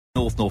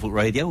North Norfolk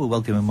Radio. We're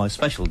welcoming my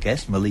special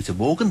guest, Melita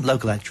Morgan,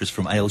 local actress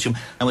from Aylsham,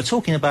 and we're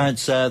talking about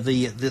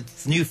the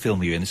new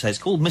film you're in. It's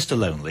called Mr.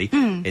 Lonely.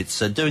 It's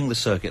doing the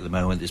circuit at the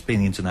moment. It's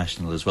been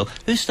international as well.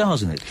 Who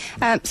stars in it?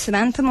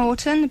 Samantha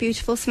Morton, the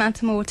beautiful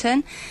Samantha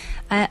Morton.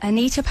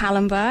 Anita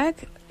Pallenberg,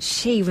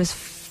 she was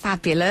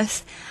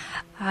fabulous.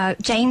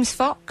 James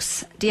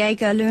Fox,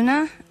 Diego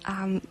Luna,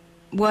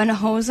 Werner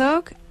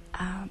Herzog.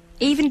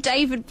 Even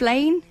David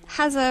Blaine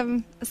has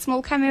a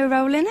small cameo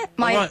role in it.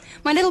 My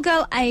little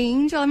girl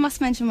Angel, I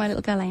must mention my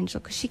little girl Angel,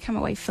 because she came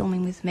away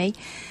filming with me.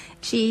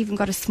 She even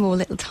got a small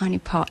little tiny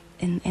part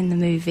in the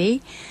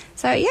movie.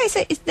 So, yeah,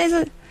 there's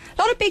a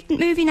lot of big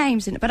movie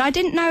names in it, but I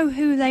didn't know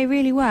who they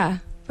really were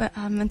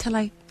until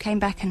I came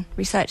back and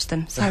researched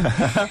them. So,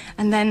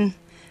 and then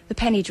the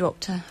penny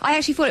dropped. I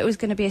actually thought it was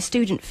going to be a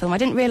student film. I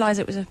didn't realise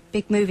it was a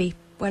big movie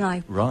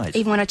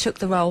even when I took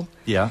the role.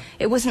 Yeah.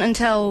 It wasn't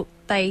until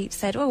they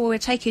said, oh, well, we'll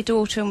take your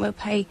daughter and we'll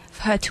pay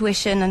for her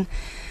tuition and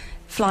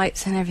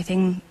flights and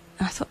everything.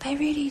 And I thought, they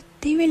really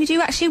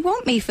do actually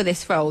want me for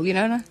this role, you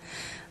know.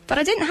 But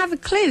I didn't have a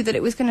clue that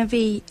it was going to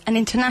be an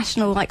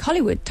international, like,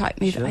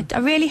 Hollywood-type movie. Sure. I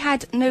really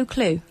had no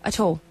clue at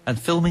all. And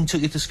filming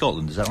took you to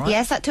Scotland, is that right?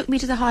 Yes, that took me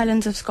to the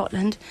Highlands of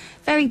Scotland.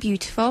 Very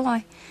beautiful.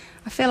 I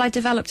feel I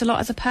developed a lot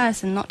as a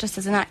person, not just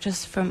as an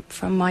actress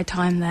from my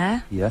time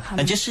there. Yeah.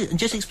 And just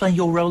explain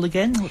your role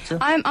again.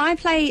 I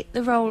play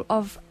the role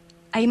of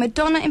a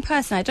Madonna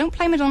impersonator. I don't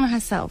play Madonna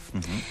herself.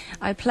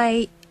 I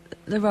play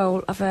the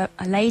role of a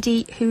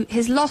lady who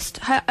has lost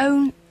her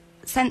own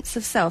sense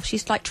of self.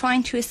 She's like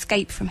trying to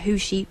escape from who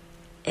she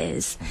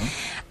is.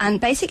 And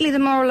basically the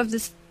moral of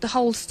the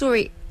whole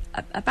story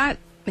about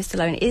Mr.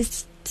 Lonely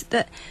is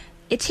that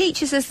it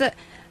teaches us that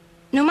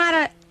no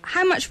matter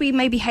how much we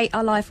maybe hate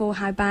our life or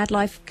how bad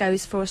life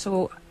goes for us,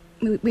 or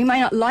we may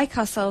not like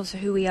ourselves for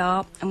who we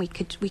are, and we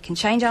can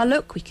change our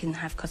look, we can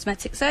have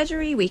cosmetic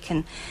surgery, we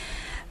can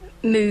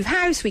move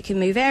house, we can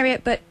move area,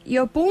 but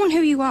you're born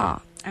who you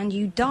are and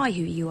you die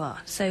who you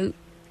are. So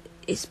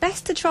it's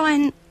best to try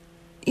and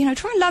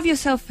love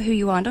yourself for who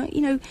you are.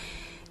 Don't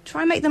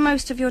try and make the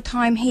most of your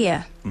time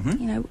here.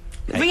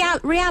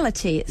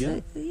 Reality.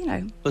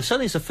 Well,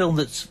 certainly it's a film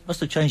that must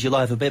have changed your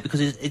life a bit, because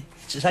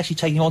it's actually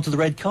taking you onto the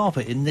red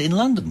carpet in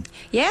London.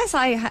 Yes,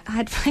 I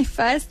had my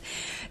first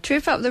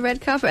trip up the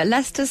red carpet at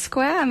Leicester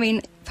Square. I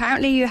mean,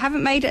 apparently you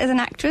haven't made it as an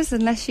actress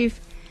unless you've,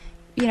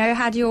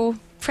 had your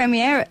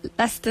premiere at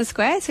Leicester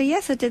Square. So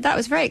yes, I did. That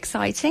was very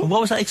exciting. And what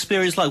was that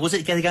experience like? Was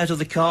it getting out of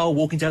the car,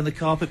 walking down the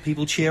carpet,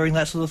 people cheering,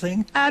 that sort of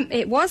thing?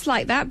 It was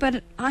like that,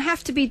 but I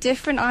have to be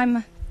different. I'm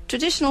a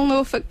traditional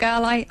Norfolk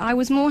girl. I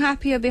was more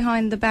happier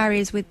behind the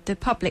barriers with the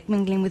public,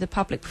 mingling with the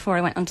public before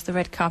I went onto the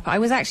red carpet. I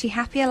was actually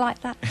happier like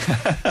that.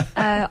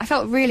 I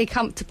felt really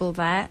comfortable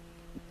there.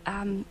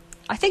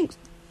 I think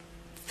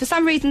for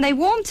some reason they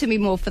warmed to me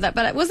more for that,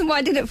 but it wasn't what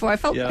I did it for. I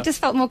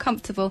just felt more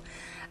comfortable.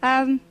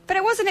 But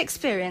it was an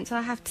experience,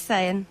 I have to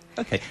say.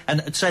 Okay,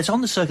 and so it's on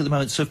the circuit at the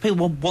moment, so if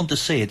people want to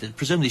see it,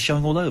 presumably it's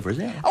showing all over, is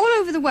it? All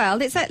over the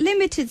world. It's at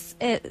limited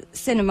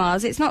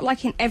cinemas. It's not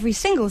like in every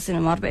single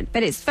cinema,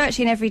 but it's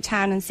virtually in every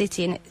town and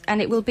city,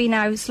 and it will be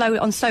now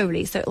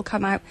slowly, so it'll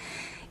come out,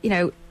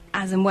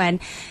 as and when.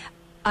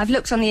 I've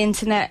looked on the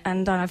internet,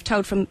 and I've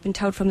been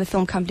told from the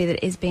film company that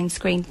it is being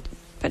screened,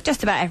 but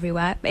just about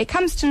everywhere. It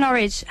comes to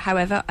Norwich,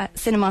 however, at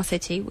Cinema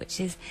City,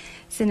 which is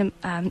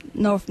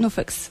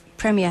Norfolk's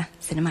premier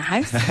cinema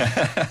house.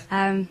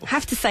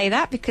 Have to say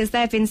that because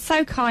they've been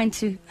so kind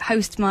to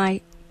host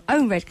my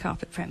own red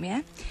carpet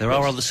premiere. There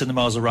are other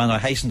cinemas around, I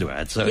hasten to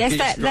add. So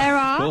yes, there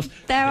are,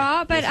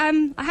 but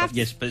I have.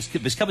 Yes, but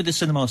it's coming to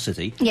Cinema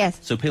City. Yes,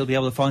 so people will be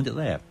able to find it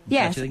there.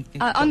 Yes,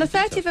 on the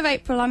 30th of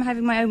April, I'm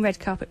having my own red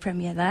carpet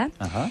premiere there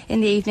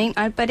in the evening.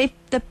 But if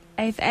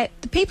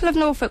the people of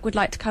Norfolk would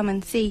like to come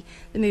and see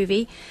the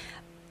movie,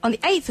 on the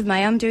 8th of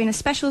May, I'm doing a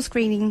special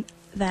screening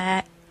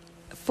there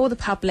for the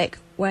public,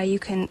 where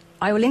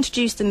I will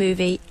introduce the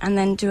movie and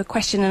then do a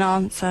question and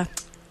answer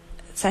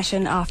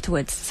session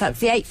afterwards. So that's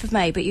the 8th of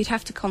May, but you'd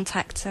have to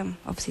contact,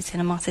 obviously,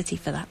 Cinema City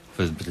for that.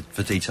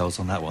 For details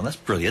on that one. That's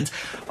brilliant.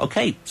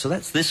 OK, so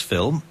that's this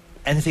film.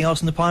 Anything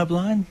else in the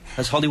pipeline?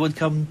 Has Hollywood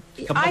come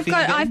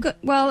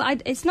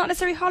it's not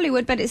necessarily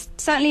Hollywood, but it's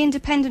certainly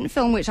independent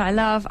film, which I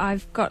love.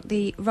 I've got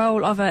the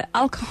role of an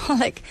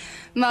alcoholic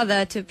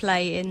mother to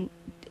play in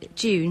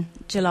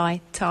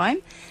July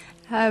time.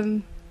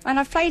 And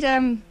I've played,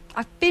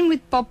 I've been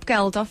with Bob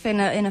Geldof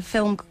in a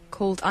film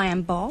called I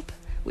Am Bob,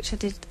 which I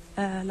did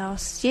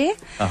last year.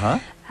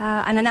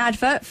 And an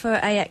advert for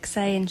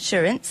AXA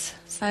Insurance.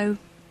 So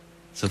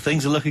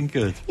things are looking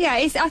good. Yeah,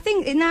 I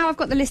think now I've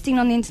got the listing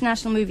on the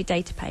International Movie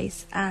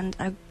Database and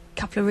a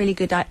couple of really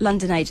good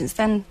London agents.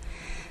 Then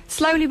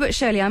slowly but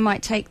surely I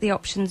might take the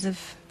options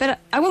of... But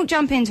I won't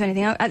jump into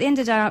anything. At the end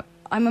of the day,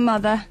 I'm a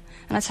mother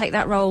and I take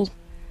that role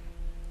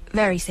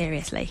very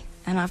seriously.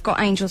 And I've got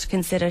Angel to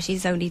consider.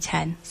 She's only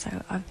 10,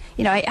 so I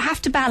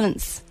have to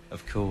balance.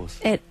 Of course.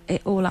 It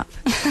all up.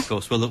 Of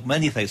course. Well, look,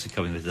 many thanks for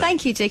coming with us.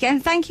 Thank you, Dick,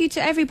 and thank you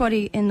to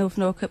everybody in North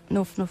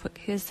Norfolk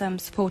who has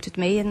supported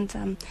me,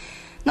 and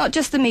not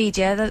just the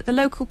media, the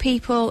local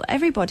people.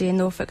 Everybody in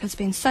Norfolk has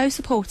been so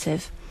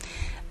supportive.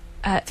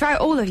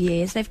 throughout all the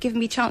years. They've given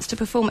me a chance to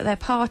perform at their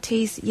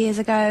parties years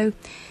ago,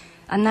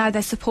 and now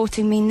they're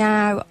supporting me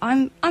now.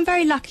 I'm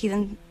very lucky,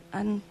 and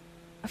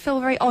I feel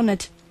very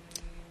honoured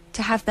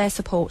to have their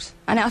support,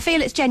 and I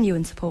feel it's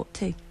genuine support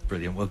too.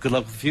 Brilliant. Well, good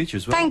luck with the future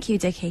as well. Thank you,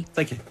 Dickie.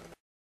 Thank you.